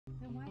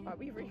Are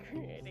we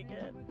recreating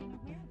it?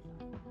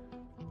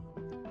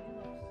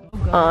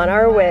 On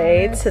our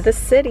way to the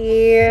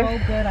city. So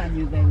good on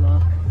you, they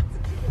look.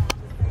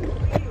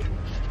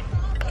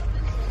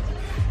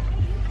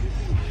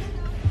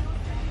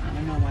 I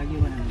don't know why you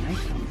wouldn't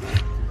like them.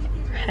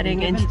 We're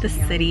heading into the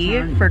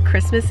city for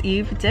Christmas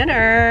Eve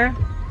dinner.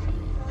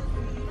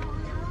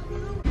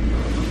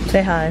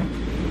 Say hi.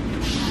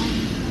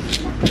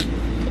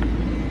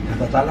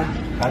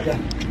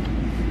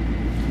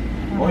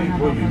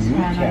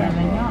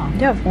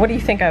 Yeah, what do you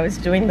think? I was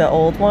doing the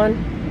old one?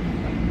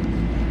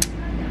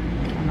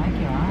 I like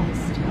your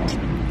eyes too.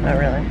 Not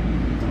really.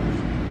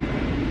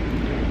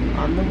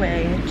 On the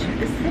way to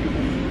the city.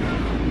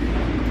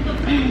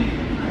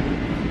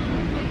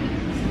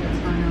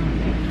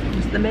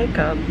 Just the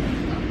makeup.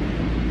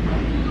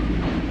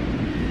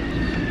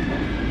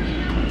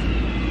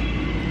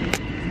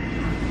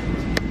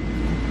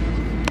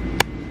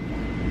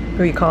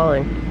 Who are you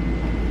calling?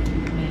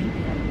 Me?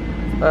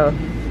 Oh.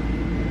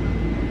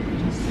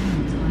 Just saying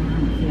what's going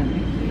on with the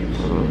other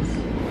kids.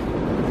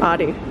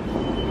 Adi.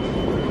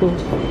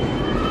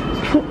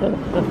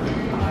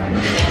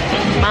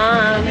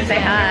 Mom, say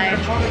hi.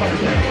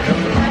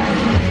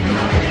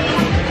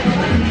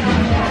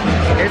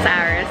 Here's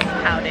Iris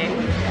pouting.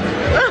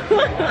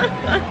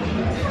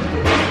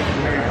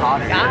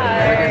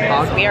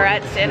 Guys, we are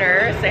at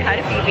dinner. Say hi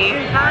to Phoebe.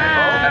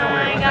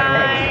 Hi,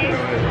 guys.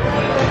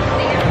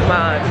 Come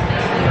on.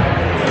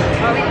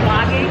 Are we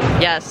vlogging?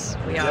 Yes,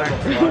 we are.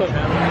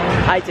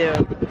 I do.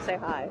 Say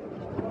hi.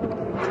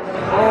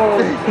 Oh.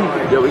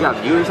 Yo, we got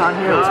viewers on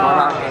here. What's going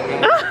on?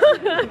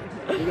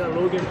 We got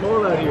Logan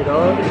Paul out here,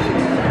 dog.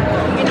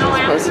 You know,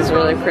 this is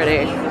really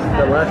pretty.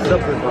 The Last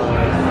Supper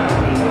vibe.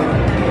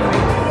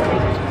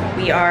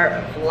 We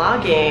are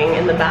vlogging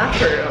in the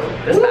bathroom.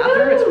 This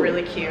bathroom is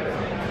really cute.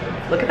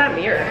 Look at that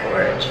mirror,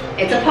 George.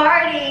 It's a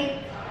party.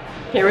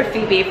 Here with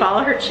Phoebe.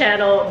 Follow her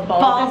channel.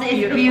 Bald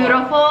is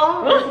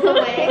beautiful. This is the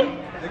way.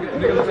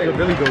 Nigga looks like a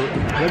billy goat.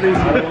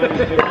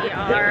 We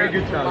are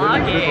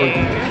vlogging.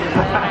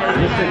 Hi.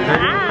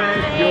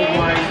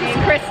 This is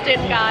Kristen,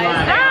 guys.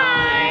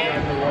 Hi.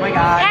 Oh my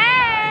god.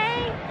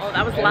 Hey. Oh,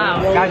 that was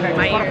loud. Guys, I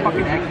My just want a ear.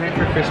 fucking X-Men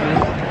for Christmas.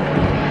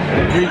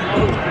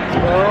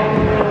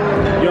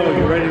 Yo,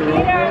 you ready to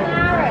roll?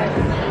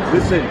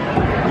 Listen,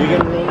 you're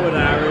gonna roll with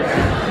Iris.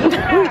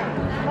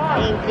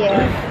 Thank you.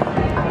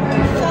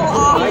 So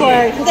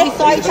awkward. They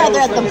saw each other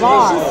at the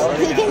bar.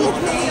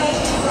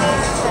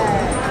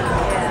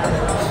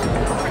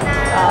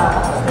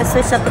 Let's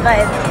switch up the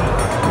vibe.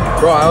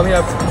 Bro, I only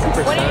have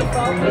 2%.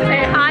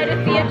 Say hi to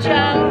Thea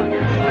Joe.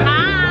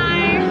 Hi.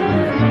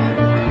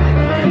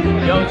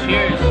 Yo,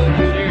 cheers.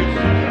 Cheers.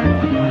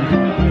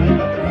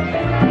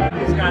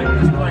 This guy,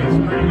 this place,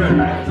 pretty good.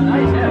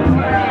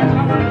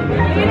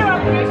 Yeah,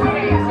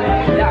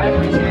 I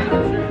appreciate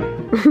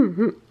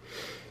it.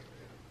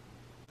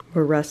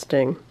 We're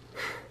resting.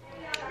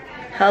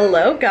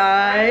 Hello,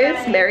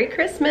 guys. Merry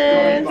Christmas.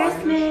 Merry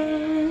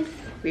Christmas.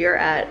 We are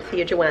at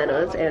Thea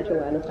Joanna's, Aunt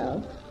Joanna's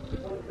house.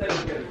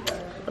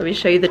 Let me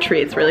show you the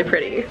tree. It's really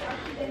pretty.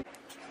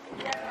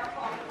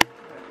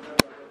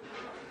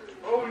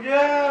 Oh,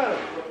 yeah.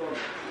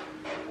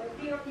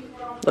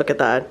 Look at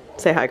that.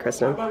 Say hi,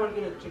 Kristen.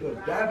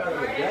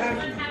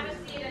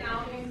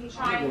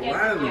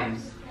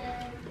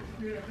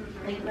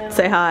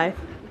 Say hi.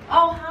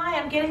 Oh, hi,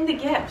 I'm getting the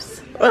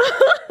gifts.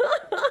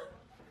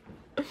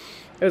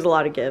 There's a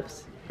lot of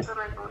gifts.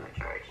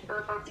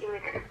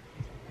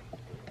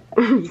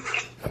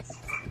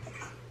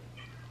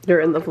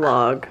 You're in the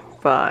vlog.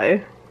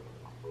 Bye.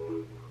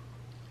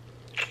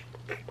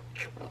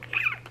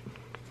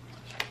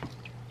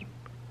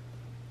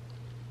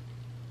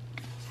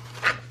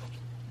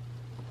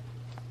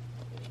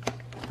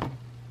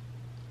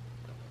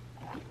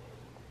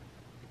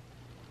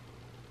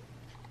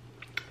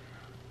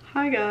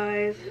 Hi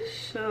guys,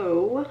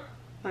 so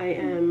I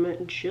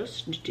am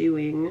just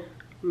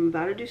I'm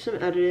about to do some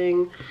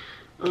editing.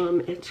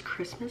 It's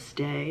Christmas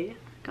Day.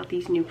 Got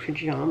these new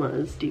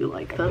pajamas. Do you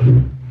like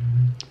them?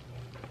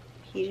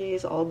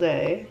 PJs all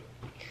day.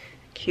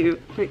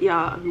 Cute. But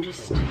yeah, I'm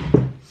just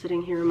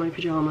sitting here in my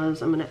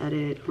pajamas. I'm gonna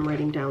edit. I'm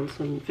writing down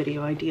some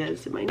video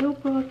ideas in my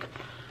notebook.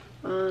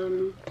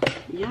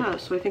 Yeah,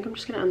 so I think I'm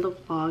just gonna end the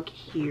vlog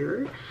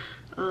here.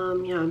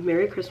 Yeah,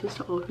 Merry Christmas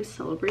to all who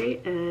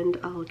celebrate, and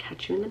I'll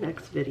catch you in the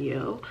next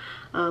video.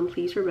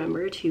 Please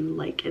remember to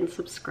like and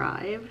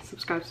subscribe.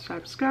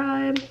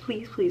 Subscribe,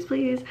 please, please,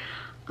 please.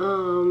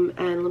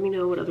 And let me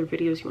know what other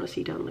videos you want to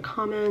see down in the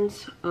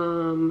comments.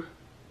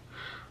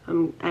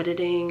 I'm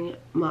editing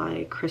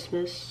my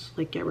Christmas,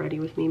 like, get ready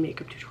with me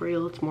makeup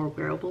tutorial. It's more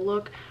wearable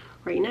look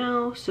right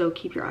now, so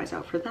keep your eyes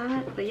out for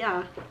that. But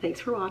yeah,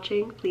 thanks for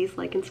watching. Please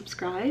like and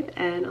subscribe,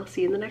 and I'll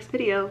see you in the next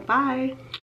video. Bye.